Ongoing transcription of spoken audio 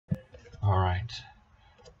Alright,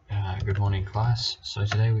 good morning class. So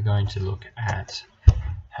today we're going to look at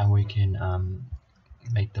how we can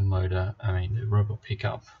make the the robot pick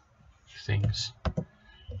up things.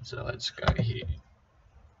 So let's go here.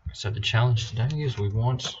 So the challenge today is we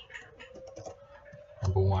want,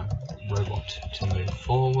 number one, robot to move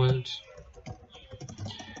forward.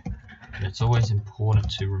 And it's always important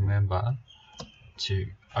to remember to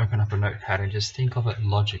open up a notepad and just think of it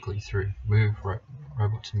logically through.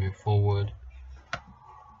 Robot to move forward,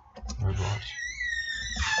 robot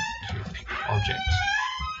to pick object,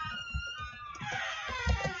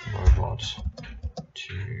 robot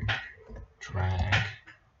to drag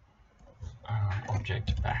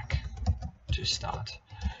object back to start.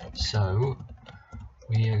 So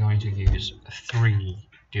we are going to use 3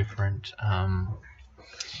 different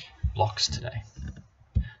blocks today.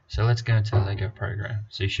 So let's go into the Lego program.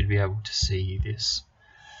 So you should be able to see this.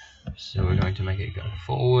 So we're going to make it go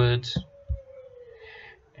forward,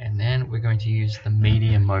 and then we're going to use the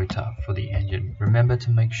medium motor for the engine. Remember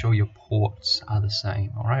to make sure your ports are the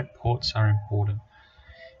same. Alright, ports are important.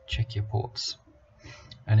 Check your ports.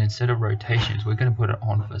 And instead of rotations, we're going to put it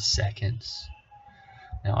on for seconds.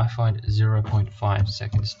 Now I find 0.5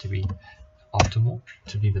 seconds to be optimal,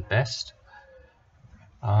 to be the best.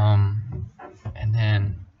 And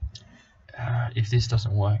then if this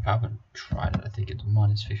doesn't work, I haven't tried it. I think it's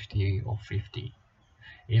minus 50 or 50.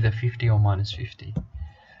 Either 50 or minus 50.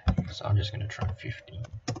 So I'm just going to try 50.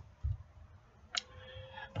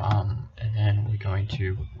 And then we're going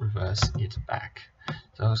to reverse it back.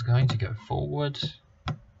 So I was going to go forward.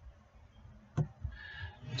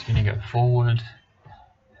 It's going to go forward,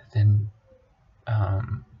 then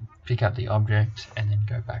pick up the object, and then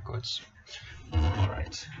go backwards.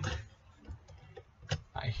 Alright.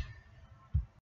 Bye.